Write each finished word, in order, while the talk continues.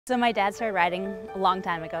So my dad started riding a long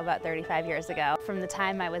time ago, about 35 years ago. From the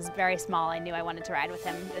time I was very small, I knew I wanted to ride with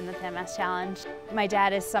him in the PMS Challenge. My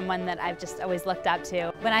dad is someone that I've just always looked up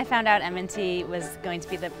to. When I found out M&T was going to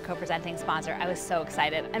be the co-presenting sponsor, I was so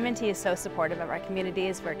excited. M&T is so supportive of our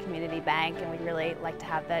communities. We're a community bank, and we really like to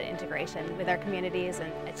have that integration with our communities,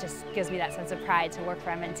 and it just gives me that sense of pride to work for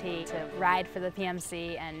M&T, to ride for the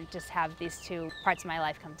PMC, and just have these two parts of my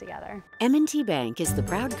life come together. M&T Bank is the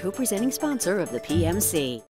proud co-presenting sponsor of the PMC.